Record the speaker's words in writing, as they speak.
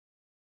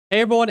Hey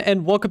everyone,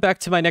 and welcome back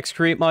to my next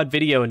Create Mod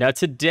video. Now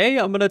today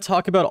I'm going to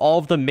talk about all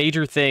of the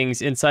major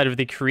things inside of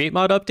the Create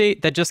Mod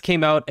update that just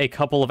came out a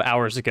couple of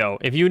hours ago.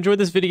 If you enjoyed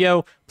this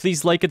video,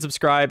 please like and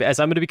subscribe, as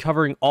I'm going to be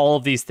covering all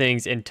of these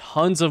things in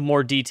tons of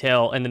more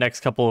detail in the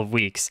next couple of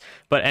weeks.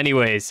 But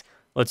anyways,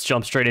 let's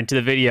jump straight into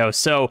the video.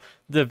 So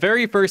the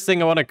very first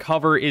thing I want to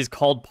cover is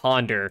called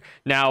Ponder.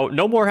 Now,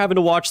 no more having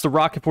to watch the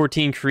Rocket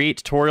 14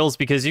 create tutorials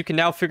because you can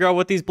now figure out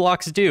what these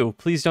blocks do.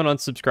 Please don't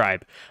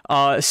unsubscribe.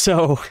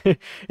 So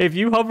if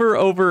you hover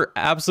over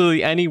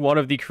absolutely any one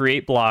of the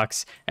create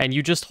blocks and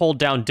you just hold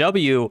down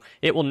W,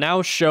 it will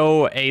now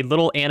show a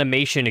little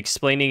animation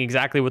explaining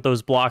exactly what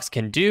those blocks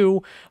can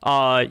do.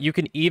 You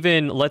can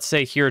even, let's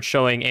say here it's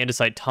showing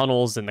andesite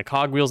tunnels and the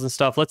cogwheels and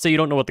stuff. Let's say you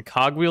don't know what the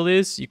cogwheel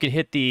is. You can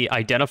hit the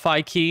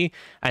identify key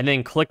and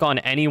then click on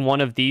any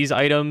one of these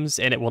items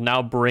and it will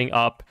now bring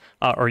up,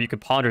 or you could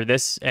ponder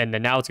this, and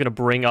then now it's going to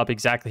bring up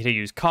exactly how to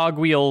use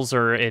cogwheels.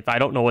 Or if I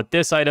don't know what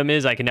this item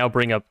is, I can now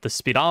bring up the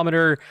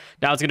speedometer.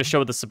 Now it's going to show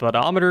what the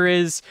speedometer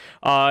is,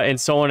 and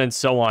so on and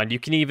so on. You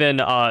can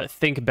even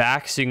think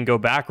back, so you can go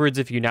backwards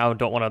if you now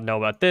don't want to know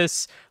about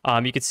this.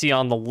 You can see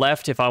on the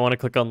left, if I want to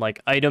click on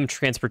like item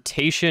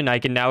transportation, I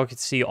can now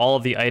see all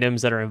of the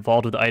items that are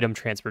involved with item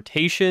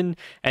transportation,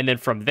 and then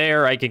from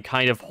there I can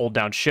kind of hold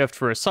down shift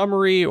for a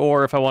summary,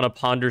 or if I want to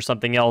ponder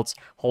something else,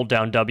 hold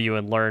down W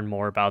and learn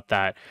more about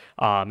that.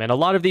 And a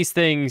lot of these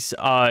things,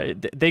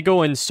 they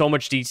go in so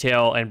much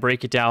detail and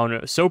break it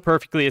down so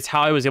perfectly. It's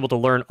how I was able to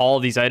learn all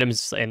of these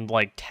items in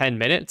like 10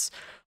 minutes.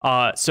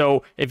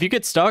 So if you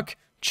get stuck,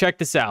 check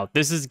this out.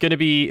 This is going to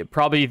be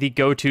probably the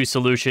go-to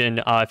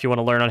solution if you want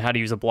to learn on how to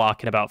use a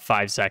block in about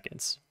 5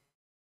 seconds.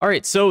 All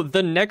right, so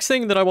the next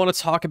thing that I want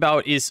to talk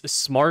about is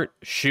smart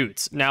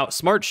chutes. Now,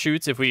 smart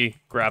chutes, if we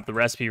grab the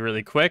recipe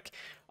really quick,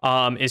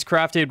 is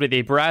crafted with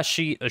a brass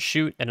sheet, a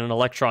chute, and an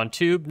electron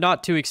tube.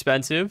 Not too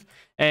expensive.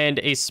 And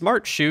a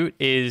smart chute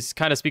is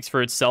kind of speaks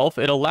for itself.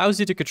 It allows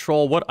you to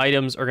control what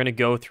items are going to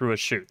go through a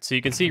chute. So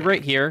you can see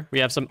right here, we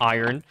have some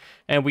iron,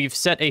 and we've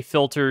set a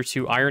filter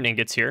to iron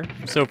ingots here.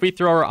 So if we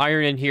throw our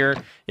iron in here,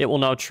 it will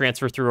now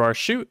transfer through our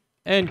chute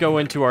and go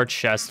into our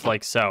chest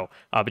like so.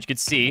 But you can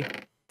see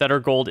that our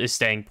gold is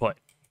staying put.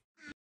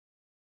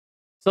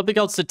 Something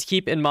else to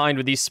keep in mind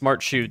with these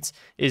smart chutes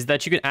is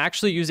that you can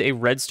actually use a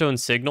redstone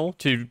signal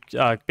to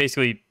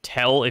basically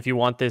tell if you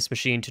want this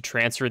machine to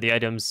transfer the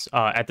items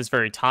at this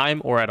very time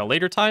or at a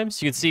later time.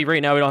 So you can see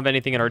right now we don't have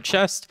anything in our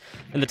chest.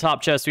 In the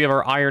top chest, we have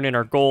our iron and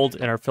our gold,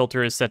 and our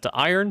filter is set to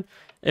iron.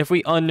 If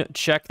we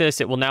uncheck this,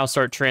 it will now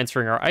start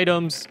transferring our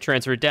items,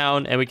 transfer it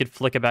down, and we can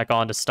flick it back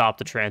on to stop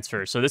the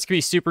transfer. So this could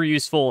be super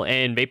useful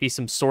in maybe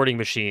some sorting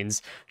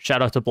machines.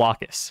 Shout out to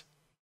Blockus.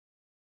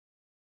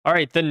 All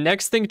right, the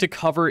next thing to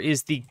cover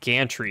is the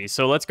gantry.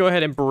 So let's go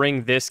ahead and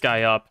bring this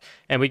guy up,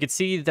 and we can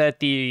see that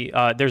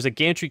there's a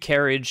gantry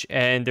carriage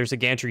and there's a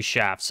gantry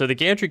shaft. So the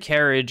gantry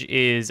carriage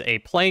is a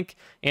plank,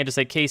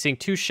 andesite casing,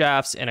 2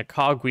 shafts, and a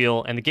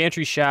cogwheel, and the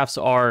gantry shafts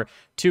are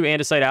 2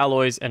 andesite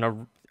alloys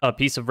and a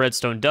piece of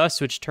redstone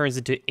dust, which turns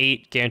into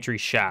 8 gantry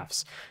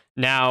shafts.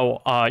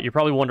 Now, you're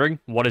probably wondering,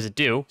 what does it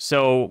do?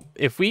 So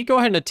if we go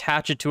ahead and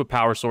attach it to a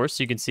power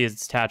source, you can see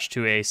it's attached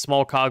to a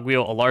small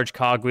cogwheel, a large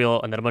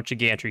cogwheel, and then a bunch of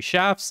gantry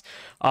shafts.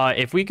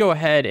 If we go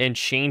ahead and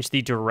change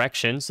the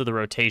direction, so the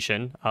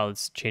rotation,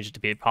 let's change it to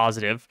be a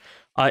positive,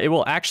 it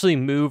will actually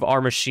move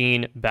our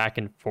machine back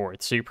and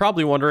forth. So you're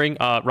probably wondering,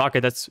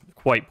 Rocket, that's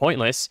quite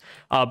pointless,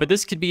 but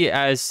this could be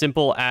as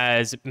simple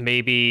as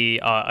maybe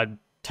a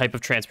type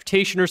of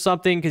transportation or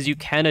something, because you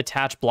can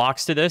attach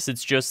blocks to this.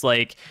 It's just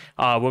like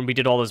when we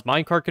did all those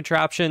minecart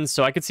contraptions.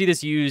 So I could see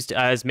this used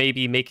as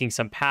maybe making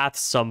some paths,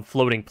 some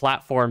floating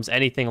platforms,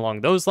 anything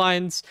along those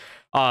lines.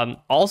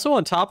 Also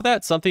on top of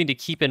that, something to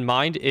keep in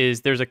mind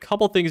is there's a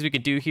couple things we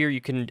could do here.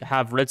 You can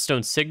have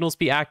redstone signals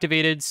be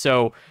activated.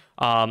 So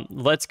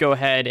let's go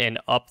ahead and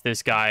up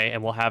this guy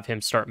and we'll have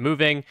him start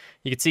moving.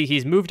 You can see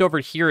he's moved over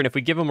here, and if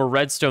we give him a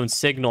redstone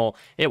signal,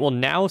 it will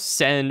now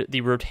send the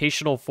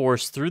rotational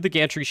force through the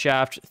gantry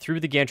shaft,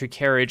 through the gantry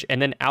carriage,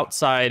 and then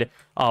outside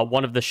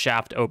one of the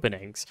shaft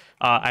openings.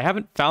 I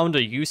haven't found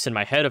a use in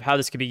my head of how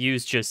this could be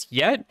used just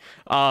yet.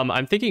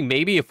 I'm thinking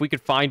maybe if we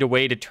could find a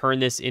way to turn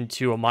this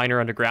into a miner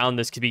underground,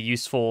 this could be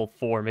useful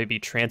for maybe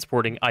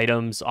transporting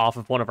items off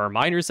of one of our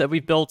miners that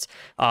we've built.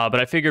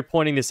 But I figured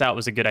pointing this out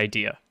was a good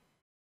idea.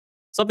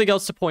 Something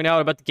else to point out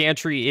about the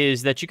gantry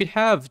is that you could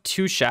have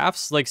 2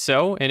 shafts like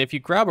so, and if you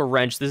grab a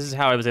wrench, this is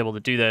how I was able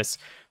to do this.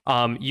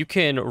 You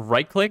can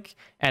right-click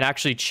and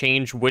actually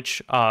change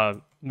which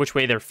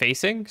way they're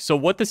facing. So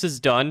what this has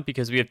done,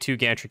 because we have 2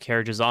 gantry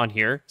carriages on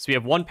here, so we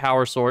have 1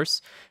 power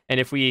source, and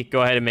if we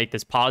go ahead and make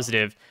this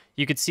positive,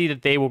 you could see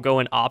that they will go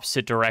in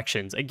opposite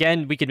directions.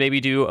 Again, we could maybe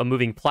do a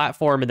moving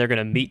platform and they're going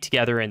to meet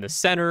together in the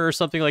center or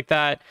something like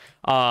that,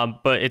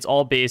 but it's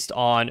all based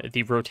on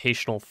the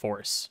rotational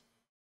force.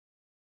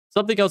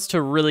 Something else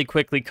to really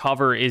quickly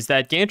cover is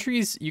that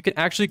gantries, you can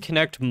actually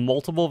connect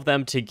multiple of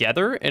them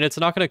together, and it's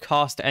not going to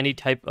cost any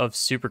type of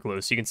super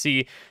glue. So you can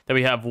see that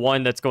we have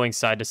one that's going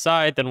side to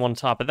side, then one on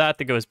top of that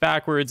that goes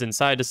backwards and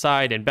side to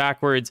side and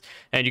backwards.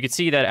 And you can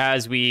see that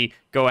as we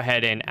go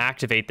ahead and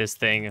activate this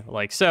thing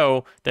like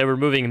so, that we're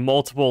moving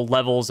multiple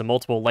levels and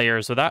multiple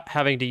layers without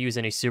having to use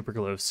any super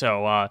glue.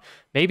 So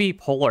maybe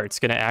Polart's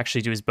going to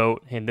actually do his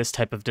boat in this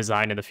type of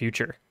design in the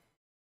future.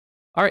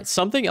 All right,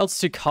 something else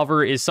to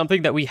cover is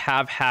something that we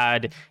have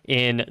had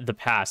in the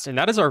past, and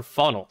that is our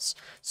funnels.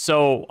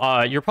 So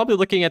you're probably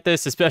looking at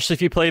this, especially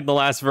if you played in the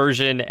last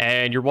version,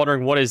 and you're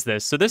wondering, what is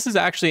this? So this is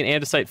actually an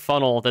andesite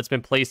funnel that's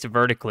been placed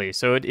vertically.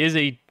 So it is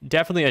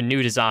definitely a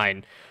new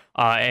design,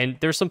 and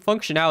there's some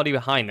functionality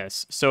behind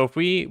this. So if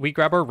we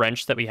grab our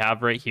wrench that we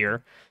have right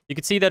here, you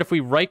can see that if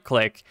we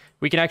right-click,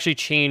 we can actually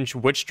change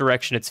which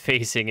direction it's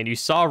facing. And you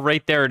saw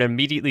right there, it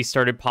immediately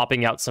started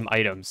popping out some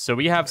items. So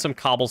we have some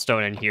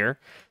cobblestone in here.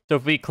 So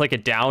if we click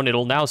it down,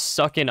 it'll now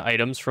suck in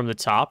items from the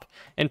top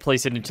and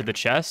place it into the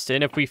chest.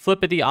 And if we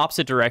flip it the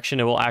opposite direction,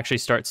 it will actually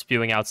start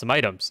spewing out some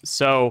items.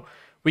 So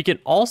we can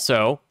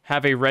also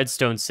have a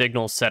redstone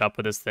signal set up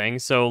with this thing.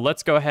 So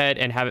let's go ahead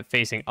and have it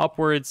facing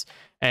upwards,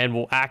 and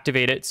we'll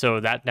activate it so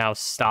that now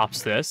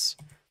stops this.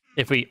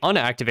 If we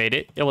unactivate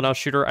it, it will now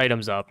shoot our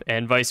items up,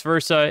 and vice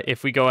versa.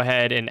 If we go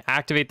ahead and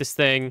activate this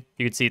thing,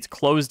 you can see it's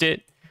closed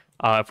it.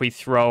 If we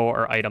throw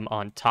our item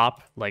on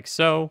top like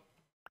so,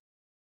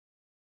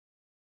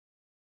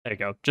 there you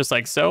go, just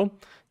like so.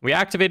 We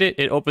activate it,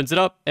 it opens it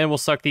up, and we'll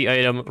suck the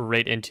item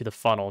right into the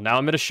funnel. Now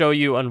I'm going to show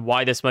you on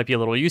why this might be a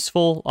little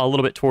useful a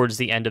little bit towards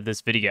the end of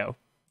this video.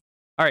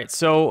 All right,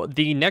 so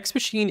the next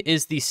machine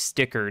is the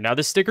sticker. Now,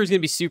 this sticker is going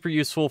to be super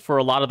useful for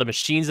a lot of the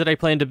machines that I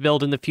plan to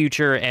build in the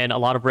future and a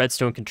lot of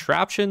redstone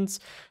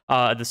contraptions.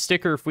 The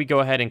sticker, if we go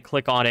ahead and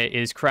click on it,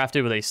 is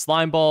crafted with a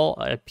slime ball,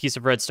 a piece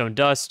of redstone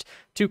dust,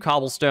 2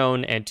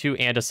 cobblestone, and 2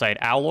 andesite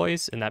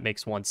alloys, and that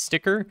makes 1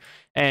 sticker.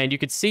 And you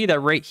can see that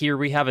right here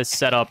we have a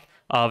setup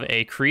of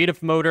a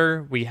creative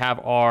motor, we have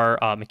our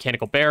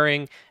mechanical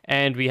bearing,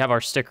 and we have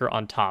our sticker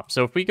on top.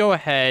 So if we go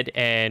ahead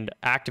and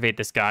activate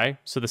this guy,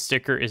 so the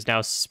sticker is now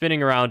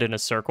spinning around in a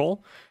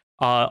circle,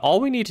 all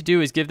we need to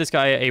do is give this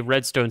guy a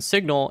redstone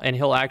signal, and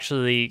he'll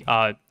actually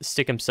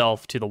stick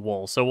himself to the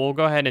wool. So we'll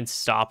go ahead and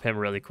stop him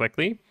really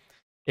quickly.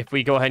 If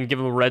we go ahead and give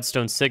him a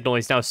redstone signal,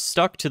 he's now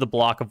stuck to the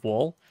block of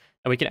wool.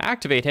 And we can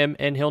activate him,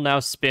 and he'll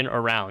now spin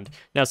around.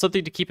 Now,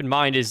 something to keep in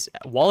mind is,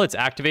 while it's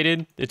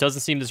activated, it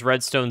doesn't seem this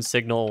redstone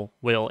signal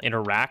will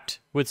interact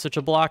with such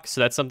a block, so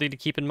that's something to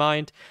keep in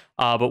mind.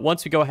 But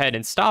once we go ahead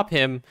and stop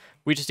him,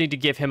 we just need to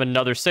give him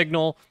another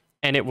signal,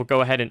 and it will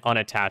go ahead and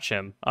unattach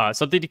him.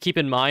 Something to keep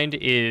in mind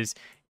is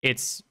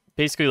it's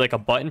basically like a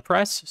button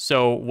press,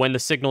 so when the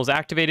signal is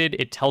activated,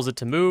 it tells it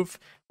to move.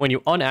 When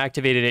you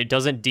unactivate it, it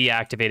doesn't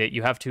deactivate it.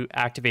 You have to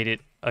activate it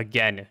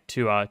again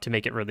to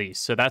make it release.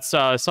 So that's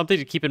something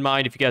to keep in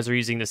mind if you guys are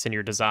using this in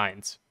your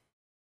designs.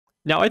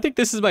 Now, I think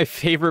this is my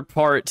favorite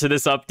part to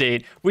this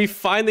update. We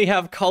finally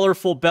have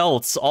colorful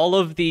belts. All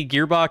of the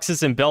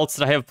gearboxes and belts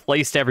that I have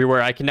placed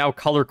everywhere, I can now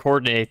color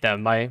coordinate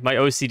them. My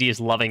OCD is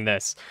loving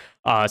this.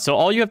 So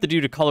all you have to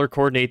do to color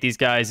coordinate these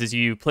guys is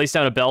you place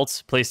down a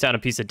belt, place down a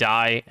piece of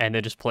dye, and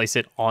then just place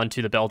it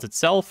onto the belt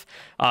itself.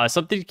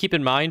 Something to keep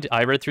in mind,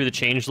 I read through the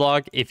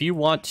changelog. If you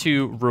want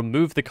to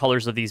remove the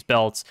colors of these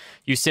belts,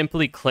 you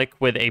simply click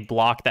with a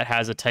block that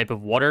has a type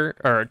of water,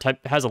 or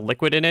has a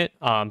liquid in it.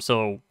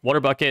 So water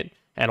bucket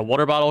and a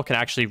water bottle can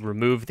actually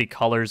remove the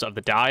colors of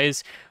the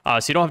dyes. So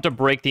you don't have to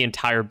break the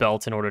entire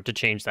belt in order to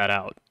change that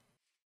out.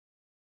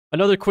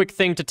 Another quick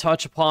thing to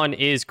touch upon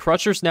is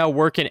crushers now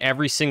work in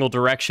every single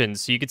direction.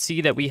 So you can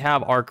see that we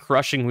have our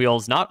crushing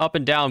wheels not up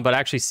and down, but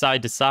actually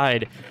side to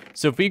side.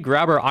 So if we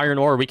grab our iron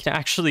ore, we can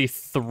actually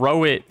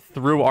throw it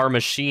through our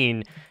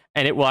machine,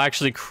 and it will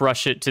actually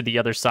crush it to the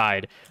other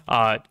side.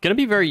 Gonna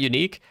be very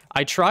unique.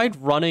 I tried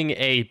running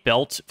a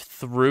belt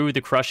through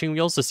the crushing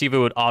wheels to see if it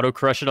would auto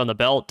crush it on the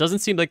belt. Doesn't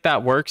seem like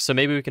that works, so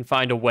maybe we can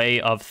find a way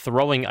of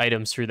throwing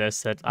items through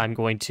this that I'm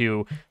going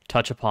to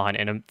touch upon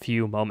in a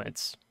few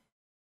moments.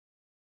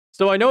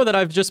 So I know that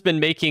I've just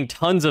been making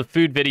tons of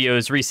food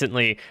videos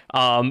recently,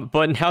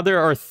 but now there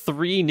are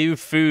 3 new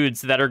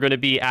foods that are going to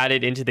be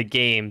added into the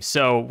game.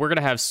 So we're going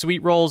to have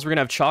sweet rolls, we're going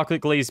to have chocolate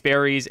glazed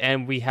berries,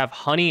 and we have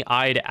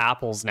honey-eyed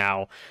apples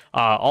now.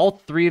 All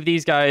 3 of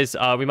these guys,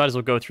 we might as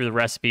well go through the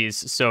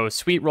recipes. So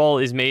sweet roll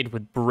is made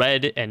with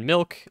bread and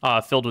milk,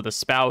 filled with a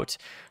spout.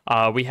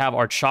 We have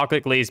our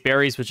chocolate glazed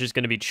berries, which is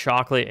going to be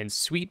chocolate and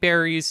sweet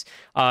berries.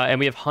 And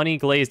we have honey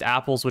glazed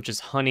apples, which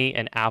is honey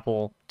and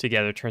apple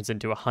together turns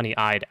into a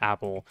honey-eyed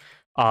apple.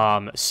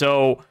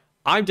 So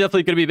I'm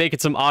definitely going to be making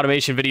some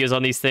automation videos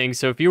on these things.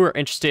 So if you are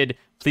interested,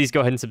 please go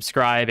ahead and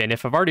subscribe. And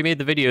if I've already made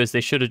the videos, they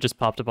should have just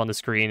popped up on the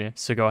screen.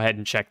 So go ahead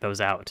and check those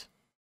out.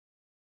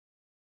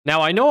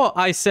 Now, I know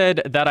I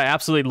said that I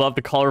absolutely love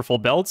the colorful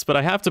belts, but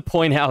I have to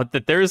point out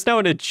that there is now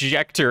an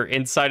ejector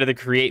inside of the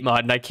Create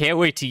mod, and I can't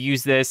wait to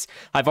use this.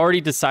 I've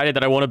already decided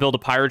that I want to build a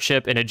pirate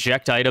ship and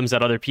eject items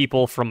at other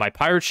people from my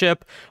pirate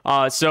ship,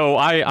 so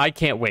I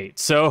can't wait.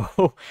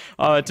 So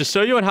to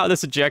show you on how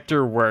this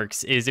ejector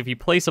works is if you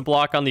place a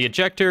block on the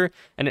ejector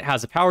and it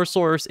has a power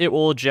source, it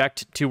will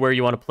eject to where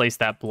you want to place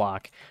that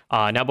block.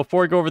 Now,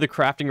 before I go over the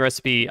crafting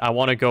recipe, I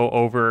want to go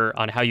over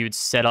on how you'd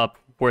set up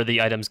where the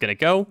item's going to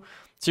go.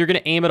 So you're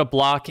going to aim at a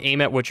block, aim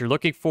at what you're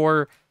looking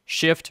for,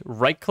 shift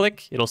right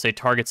click, it'll say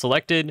target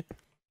selected,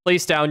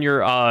 place down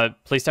your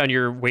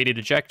weighted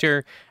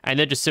ejector, and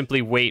then just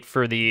simply wait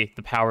for the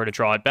power to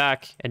draw it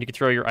back, and you can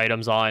throw your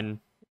items on,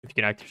 if you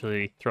can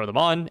actually throw them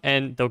on,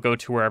 and they'll go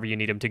to wherever you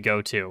need them to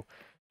go to.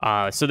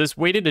 So this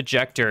weighted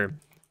ejector,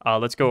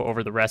 let's go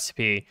over the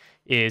recipe,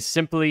 is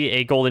simply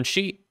a golden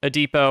sheet, a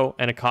depot,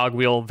 and a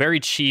cogwheel. Very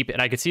cheap,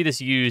 and I could see this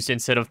used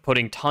instead of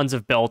putting tons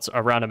of belts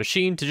around a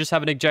machine to just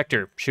have an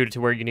ejector, shoot it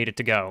to where you need it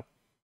to go.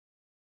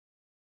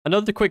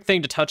 Another quick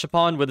thing to touch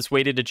upon with this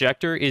weighted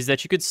ejector is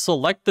that you could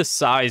select the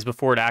size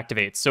before it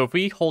activates. So if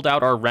we hold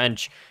out our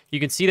wrench, you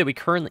can see that we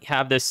currently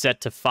have this set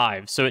to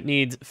 5. So it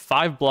needs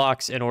 5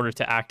 blocks in order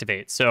to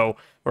activate. So,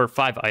 or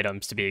 5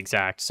 items to be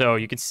exact. So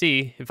you can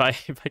see, if I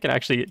can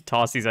actually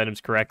toss these items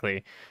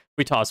correctly,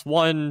 we toss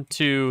 1,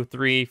 2,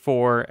 3,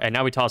 4, and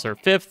now we toss our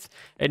 5th.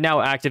 It now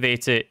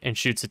activates it and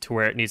shoots it to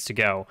where it needs to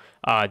go.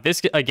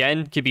 This,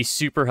 again, could be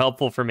super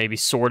helpful for maybe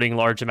sorting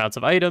large amounts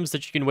of items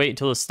that you can wait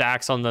until it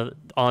stacks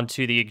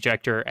onto the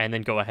ejector and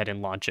then go ahead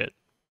and launch it.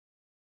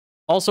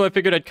 Also, I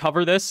figured I'd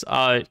cover this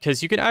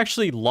because you can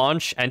actually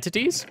launch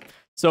entities.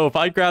 So if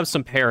I grab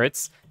some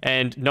parrots,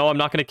 and no, I'm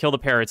not going to kill the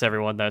parrots,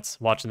 everyone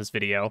that's watching this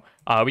video,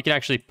 we can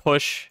actually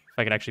push, if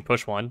I can actually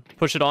push one,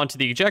 push it onto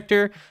the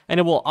ejector, and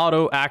it will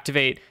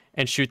auto-activate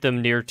and shoot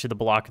them near to the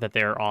block that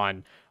they're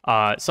on.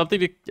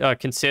 Something to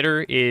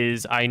consider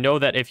is, I know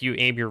that if you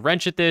aim your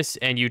wrench at this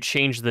and you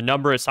change the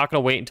number, it's not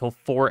going to wait until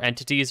 4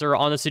 entities are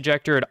on this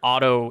ejector. It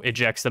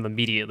auto-ejects them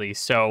immediately.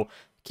 So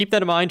keep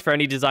that in mind for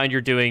any design you're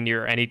doing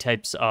near any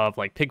types of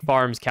like pig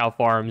farms, cow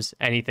farms,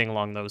 anything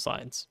along those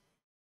lines.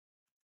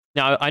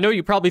 Now, I know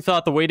you probably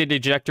thought the weighted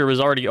ejector was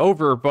already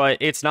over, but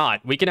it's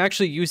not. We can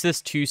actually use this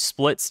to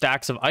split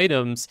stacks of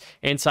items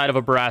inside of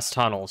a brass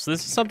tunnel. So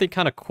this is something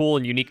kind of cool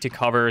and unique to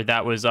cover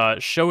that was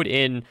showed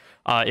in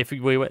if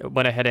we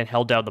went ahead and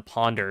held down the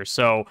ponder.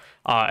 So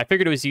I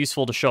figured it was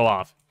useful to show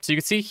off. So you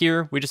can see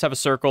here, we just have a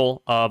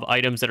circle of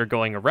items that are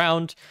going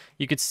around.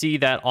 You can see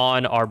that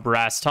on our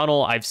brass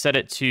tunnel, I've set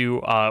it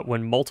to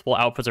when multiple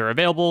outputs are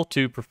available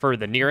to prefer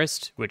the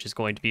nearest, which is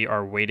going to be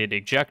our weighted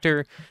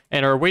ejector.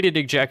 And our weighted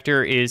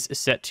ejector is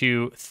set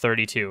to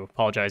 32.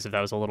 Apologize if that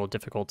was a little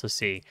difficult to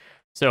see.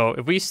 So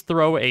if we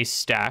throw a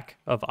stack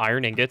of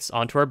iron ingots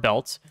onto our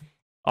belt,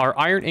 our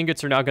iron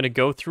ingots are now going to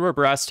go through our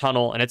brass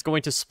tunnel, and it's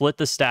going to split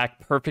the stack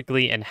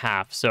perfectly in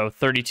half. So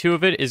 32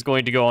 of it is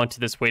going to go onto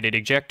this weighted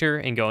ejector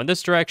and go in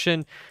this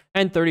direction,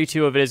 and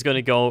 32 of it is going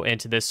to go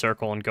into this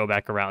circle and go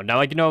back around.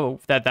 Now, I know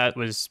that that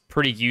was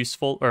pretty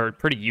useful, or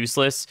pretty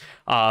useless,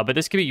 but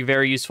this could be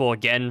very useful,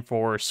 again,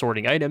 for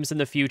sorting items in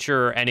the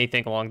future, or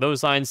anything along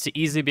those lines, to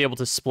easily be able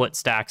to split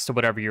stacks to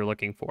whatever you're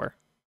looking for.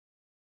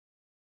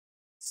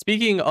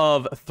 Speaking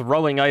of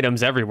throwing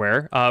items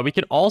everywhere, we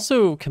can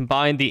also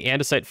combine the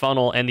andesite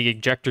funnel and the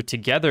ejector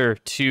together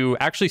to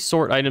actually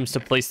sort items to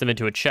place them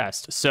into a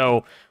chest.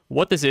 So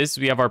what this is,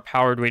 we have our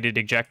powered weighted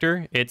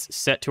ejector. It's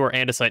set to our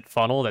andesite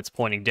funnel that's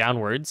pointing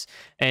downwards.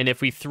 And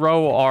if we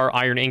throw our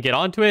iron ingot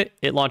onto it,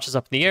 it launches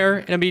up in the air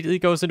and immediately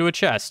goes into a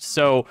chest.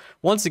 So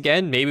once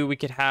again, maybe we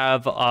could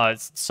have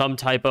some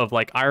type of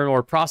like iron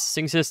ore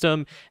processing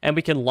system, and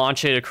we can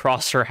launch it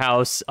across our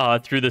house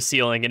through the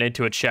ceiling and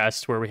into a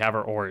chest where we have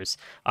our ores.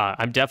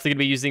 I'm definitely going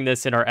to be using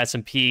this in our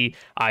SMP.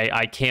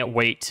 I can't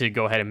wait to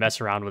go ahead and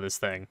mess around with this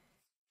thing.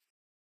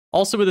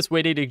 Also, with this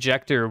weighted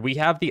ejector, we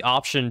have the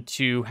option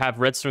to have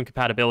redstone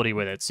compatibility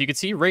with it. So you can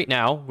see right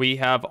now, we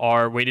have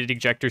our weighted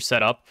ejector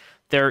set up.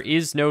 There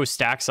is no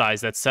stack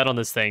size that's set on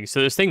this thing, so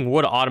this thing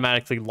would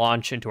automatically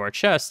launch into our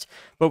chest,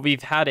 but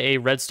we've had a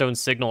redstone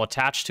signal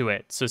attached to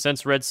it. So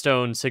since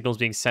redstone signal is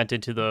being sent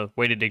into the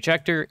weighted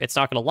ejector, it's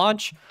not going to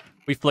launch.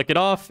 We flick it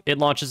off, it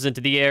launches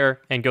into the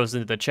air and goes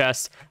into the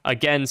chest.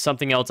 Again,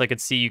 something else I could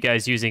see you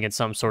guys using in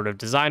some sort of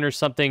design or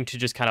something to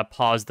just kind of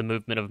pause the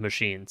movement of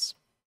machines.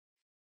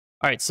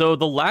 All right, so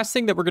the last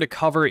thing that we're going to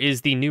cover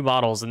is the new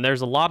models, and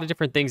there's a lot of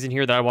different things in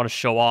here that I want to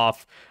show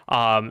off,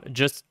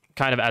 just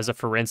kind of as a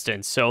for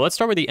instance. So let's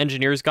start with the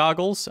engineer's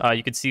goggles.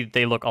 You can see that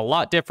they look a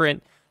lot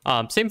different.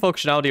 Same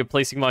functionality of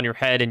placing them on your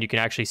head, and you can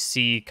actually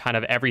see kind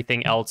of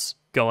everything else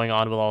going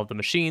on with all of the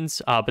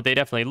machines, but they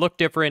definitely look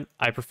different.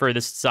 I prefer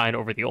this design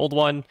over the old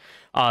one.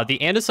 The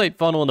andesite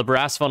funnel and the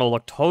brass funnel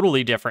look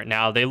totally different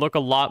now. They look a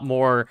lot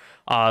more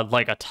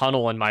like a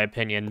tunnel in my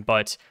opinion,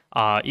 but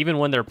even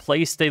when they're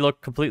placed, they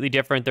look completely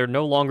different. They're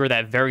no longer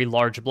that very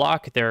large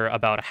block. They're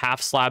about a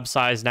half slab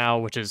size now,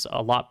 which is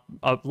a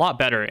lot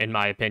better in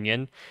my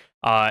opinion.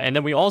 And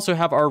then we also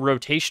have our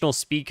rotational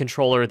speed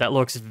controller that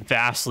looks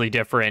vastly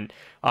different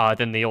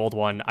than the old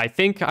one. I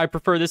think I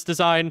prefer this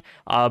design,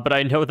 but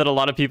I know that a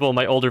lot of people in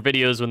my older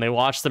videos, when they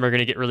watch them, are going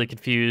to get really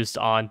confused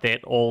on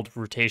that old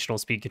rotational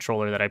speed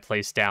controller that I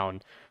placed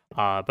down.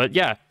 But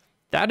yeah,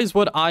 that is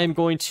what I'm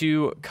going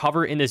to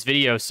cover in this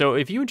video. So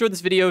if you enjoyed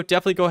this video,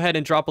 definitely go ahead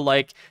and drop a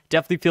like.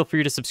 Definitely feel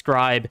free to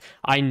subscribe.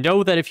 I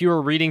know that if you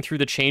are reading through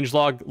the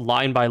changelog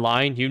line by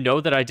line, you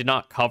know that I did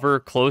not cover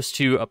close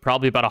to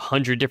probably about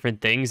 100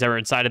 different things that were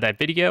inside of that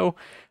video.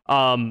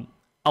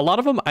 A lot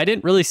of them I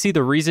didn't really see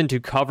the reason to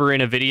cover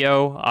in a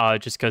video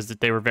just because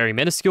they were very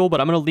minuscule,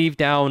 but I'm going to leave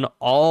down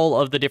all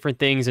of the different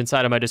things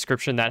inside of my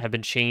description that have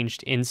been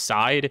changed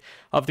inside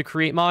of the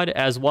Create mod,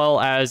 as well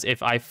as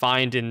if I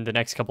find in the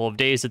next couple of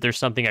days that there's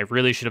something I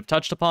really should have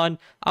touched upon,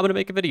 I'm going to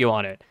make a video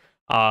on it.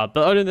 But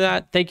other than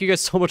that, thank you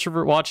guys so much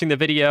for watching the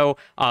video.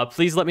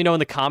 Please let me know in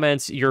the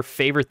comments your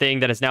favorite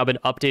thing that has now been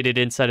updated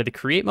inside of the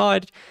Create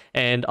mod.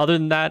 And other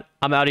than that,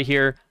 I'm out of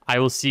here. I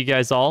will see you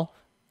guys all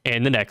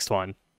in the next one.